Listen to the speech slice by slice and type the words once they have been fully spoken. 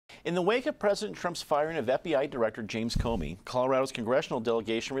In the wake of President Trump's firing of FBI Director James Comey, Colorado's congressional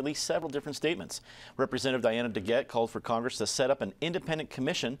delegation released several different statements. Representative Diana DeGette called for Congress to set up an independent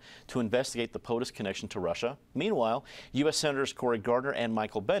commission to investigate the POTUS connection to Russia. Meanwhile, U.S. Senators Cory Gardner and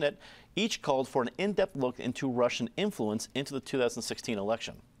Michael Bennet each called for an in-depth look into Russian influence into the 2016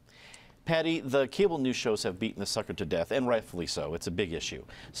 election. Patty, the cable news shows have beaten the sucker to death, and rightfully so. It's a big issue.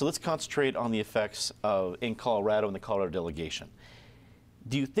 So let's concentrate on the effects in Colorado and the Colorado delegation.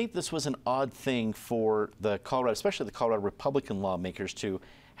 Do you think this was an odd thing for the Colorado, especially the Colorado Republican lawmakers, to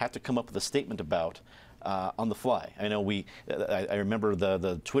have to come up with a statement about on the fly? I know I remember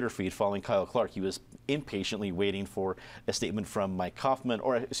the Twitter feed following Kyle Clark. He was impatiently waiting for a statement from Mike Coffman,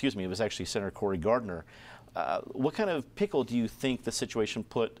 or excuse me, it was actually Senator Cory Gardner. What kind of pickle do you think the situation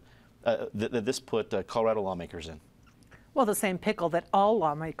put Colorado lawmakers in? Well, the same pickle that all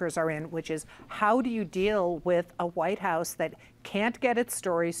lawmakers are in, which is how do you deal with a White House that can't get its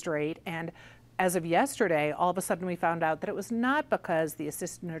story straight? And as of yesterday, all of a sudden we found out that it was not because the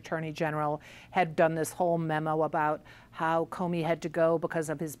Assistant Attorney General had done this whole memo about how Comey had to go because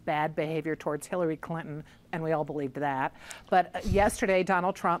of his bad behavior towards Hillary Clinton, and we all believed that. But yesterday,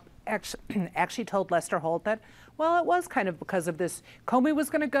 Donald Trump actually told Lester Holt that, well, it was kind of because of this. Comey was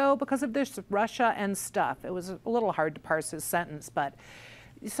going to go because of this Russia and stuff. It was a little hard to parse his sentence, but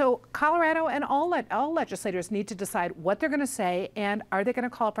so Colorado and all legislators need to decide what they're going to say, and are they going to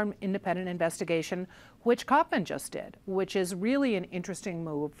call for an independent investigation, which Kaufman just did, which is really an interesting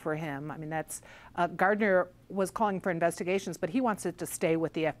move for him. I mean, that's Gardner was calling for investigations, but he wants it to stay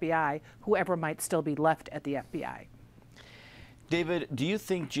with the FBI, whoever might still be left at the FBI. David, do you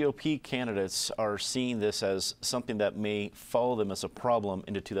think GOP candidates are seeing this as something that may follow them as a problem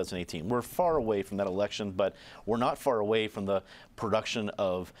into 2018? We're far away from that election, but we're not far away from the production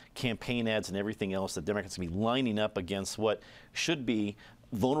of campaign ads and everything else that Democrats will be lining up against what should be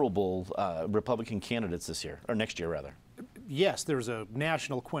vulnerable Republican candidates this year, or next year, rather. Yes, there's a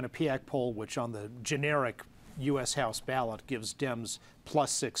national Quinnipiac poll, which on the generic U.S. House ballot gives Dems plus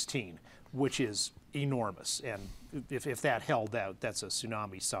 16, which is enormous. And if that held out, that's a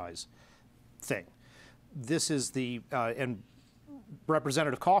tsunami-size thing. This is the, and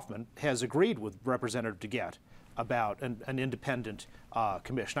Representative Kaufman has agreed with Representative DeGette about an independent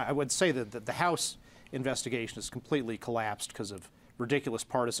commission. I would say that the House investigation has completely collapsed because of ridiculous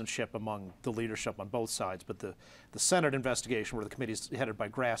partisanship among the leadership on both sides, but the Senate investigation, where the committee is headed by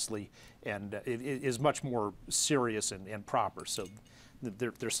Grassley, and is much more serious and proper. So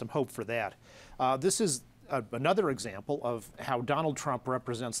there's some hope for that. This is another example of how Donald Trump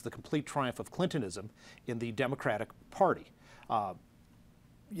represents the complete triumph of Clintonism in the Democratic Party.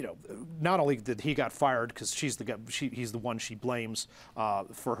 You know, not only did he got fired because he's the one she blames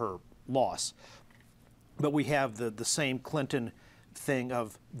for her loss, but we have the same Clinton thing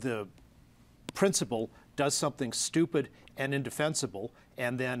of the principal does something stupid and indefensible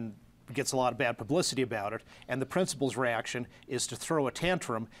and then gets a lot of bad publicity about it, and the principal's reaction is to throw a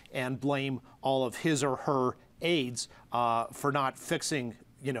tantrum and blame all of his or her aides for not fixing,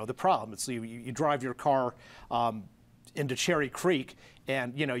 you know, the problem. It's you drive your car into Cherry Creek,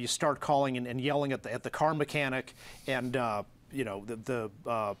 and you know you start calling and yelling at the car mechanic and you know the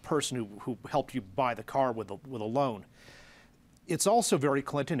person who helped you buy the car with a loan. It's also very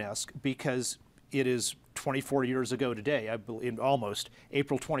Clinton-esque because it is 24 years ago today, I believe, almost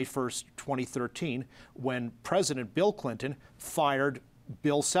April 21st, 2013, when President Bill Clinton fired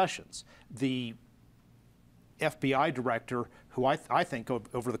Bill Sessions, the FBI director who I think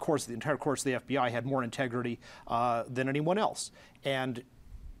over the entire course of the FBI had more integrity than anyone else. And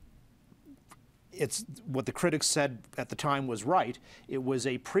it's what the critics said at the time was right. It was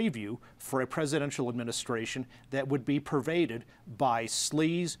a preview for a presidential administration that would be pervaded by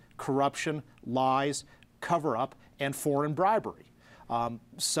sleaze, corruption, lies, cover-up, and foreign bribery.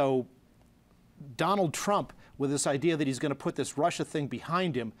 So Donald Trump, with this idea that he's going to put this Russia thing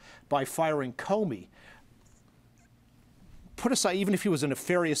behind him by firing Comey, put aside, even if he was a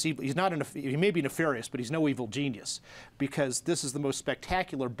nefarious evil, he may be nefarious, but he's no evil genius, because this is the most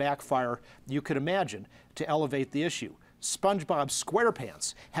spectacular backfire you could imagine to elevate the issue. SpongeBob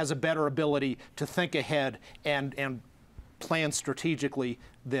SquarePants has a better ability to think ahead and plan strategically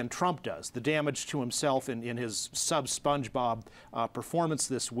than Trump does. The damage to himself in his sub-SpongeBob performance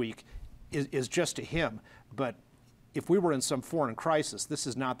this week is just to him. But if we were in some foreign crisis, this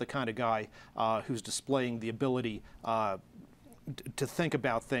is not the kind of guy who's displaying the ability to think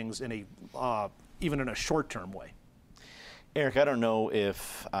about things in even in a short-term way. Eric, I don't know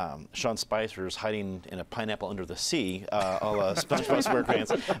if Sean Spicer is hiding in a pineapple under the sea, a la SpongeBob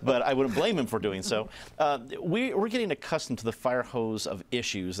SquarePants, but I wouldn't blame him for doing so. We're getting accustomed to the fire hose of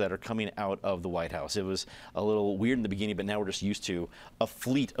issues that are coming out of the White House. It was a little weird in the beginning, but now we're just used to a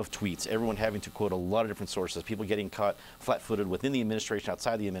fleet of tweets, everyone having to quote a lot of different sources, people getting caught flat-footed within the administration,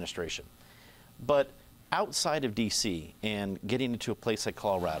 outside the administration. But outside of D.C. and getting into a place like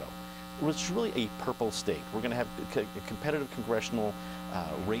Colorado, which is really a purple state. We're going to have competitive congressional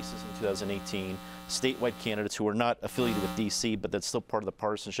races in 2018, statewide candidates who are not affiliated with D.C., but that's still part of the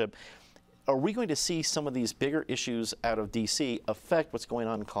partisanship. Are we going to see some of these bigger issues out of D.C. affect what's going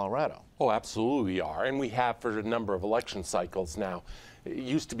on in Colorado? Oh, absolutely we are, and we have for a number of election cycles now. It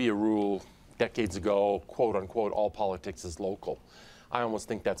used to be a rule decades ago, quote unquote, all politics is local. I almost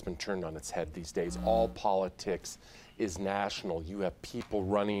think that's been turned on its head these days. All politics is national. You have people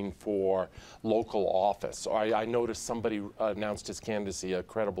running for local office. I noticed somebody announced his candidacy, a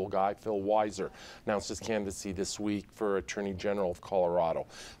credible guy, Phil Weiser, announced his candidacy this week for Attorney General of Colorado.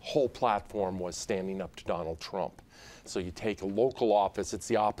 Whole platform was standing up to Donald Trump. So you take a local office, it's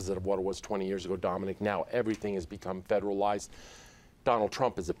the opposite of what it was 20 years ago, Dominic. Now everything has become federalized. Donald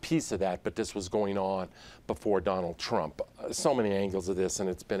Trump is a piece of that, but this was going on before Donald Trump. So many angles of this, and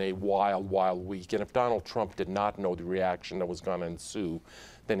it's been a wild, wild week. And if Donald Trump did not know the reaction that was going to ensue,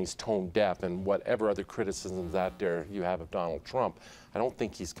 then he's tone deaf. And whatever other criticisms out there you have of Donald Trump, I don't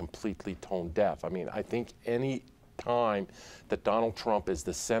think he's completely tone deaf. I mean, I think any time that Donald Trump is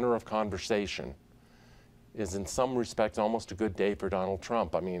the center of conversation is in some respects almost a good day for Donald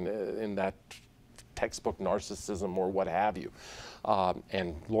Trump. I mean, in that textbook narcissism or what have you.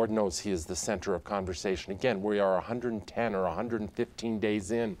 And Lord knows he is the center of conversation. Again, we are 110 or 115 days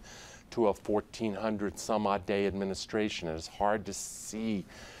in to a 1,400 some odd day administration. It is hard to see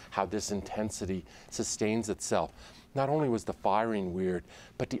how this intensity sustains itself. Not only was the firing weird,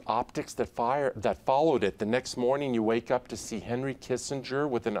 but the optics that followed it. The next morning you wake up to see Henry Kissinger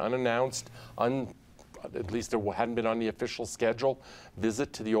with an unannounced, at least it hadn't been on the official schedule,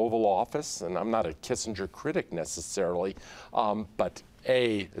 visit to the Oval Office. And I'm not a Kissinger critic necessarily, but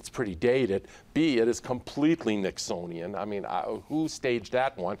A, it's pretty dated. B, it is completely Nixonian. I mean, who staged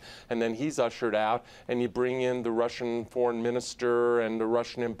that one? And then he's ushered out, and you bring in the Russian foreign minister and the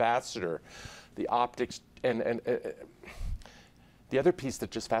Russian ambassador. The optics, and the other piece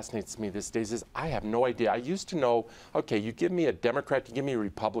that just fascinates me these days is I have no idea. I used to know, okay, you give me a Democrat, you give me a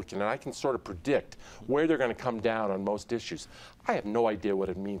Republican, and I can sort of predict where they're going to come down on most issues. I have no idea what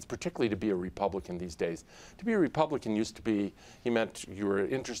it means, particularly to be a Republican these days. To be a Republican used to be, you meant you were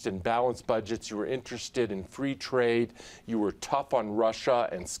interested in balanced budgets, you were interested in free trade, you were tough on Russia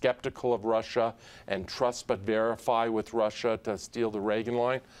and skeptical of Russia and trust but verify with Russia to steal the Reagan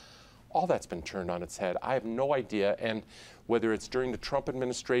line. All that's been turned on its head. I have no idea, and whether it's during the Trump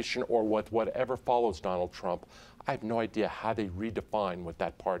administration or whatever follows Donald Trump, I have no idea how they redefine what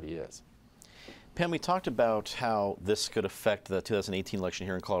that party is. Pam, we talked about how this could affect the 2018 election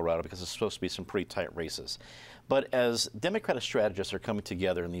here in Colorado because it's supposed to be some pretty tight races. But as Democratic strategists are coming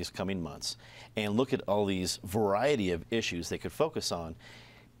together in these coming months and look at all these variety of issues they could focus on,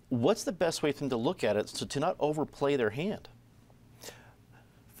 what's the best way for them to look at it to not overplay their hand?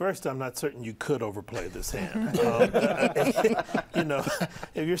 First, I'm not certain you could overplay this hand. You know,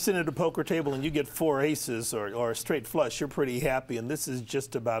 if you're sitting at a poker table and you get 4 aces or a straight flush, you're pretty happy, and this is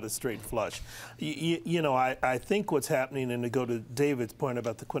just about a straight flush. You know, I think what's happening, and to go to David's point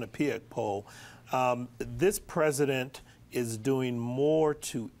about the Quinnipiac poll, this president is doing more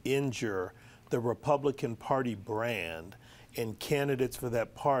to injure the Republican Party brand and candidates for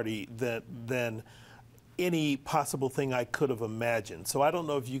that party than any possible thing I could have imagined. So I don't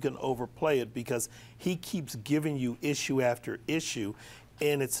know if you can overplay it because he keeps giving you issue after issue,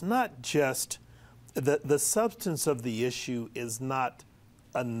 and it's not just the substance of the issue is not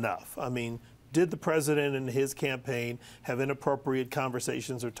enough. I mean, did the president and his campaign have inappropriate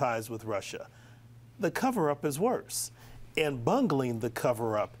conversations or ties with Russia? The cover-up is worse, and bungling the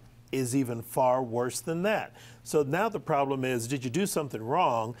cover-up is even far worse than that. So now the problem is, did you do something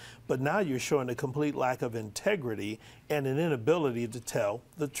wrong? But now you're showing a complete lack of integrity and an inability to tell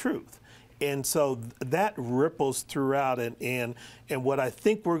the truth. And so that ripples throughout, and what I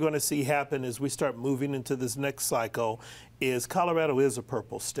think we're going to see happen as we start moving into this next cycle is Colorado is a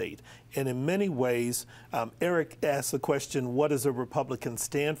purple state. And in many ways, Eric asked the question, what does a Republican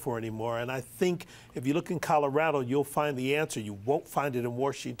stand for anymore? And I think if you look in Colorado, you'll find the answer. You won't find it in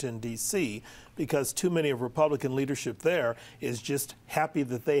Washington, D.C., because too many of Republican leadership there is just happy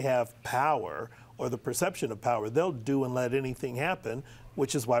that they have power or the perception of power. They'll do and let anything happen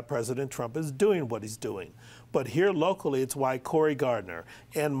which is why President Trump is doing what he's doing. But here locally, it's why Cory Gardner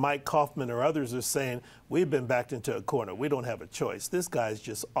and Mike Kaufman or others are saying, we've been backed into a corner. We don't have a choice. This guy's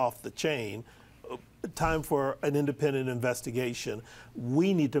just off the chain. Time for an independent investigation.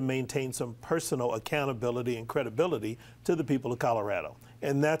 We need to maintain some personal accountability and credibility to the people of Colorado.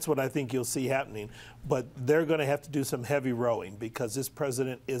 And that's what I think you'll see happening. But they're going to have to do some heavy rowing because this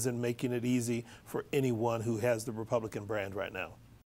president isn't making it easy for anyone who has the Republican brand right now.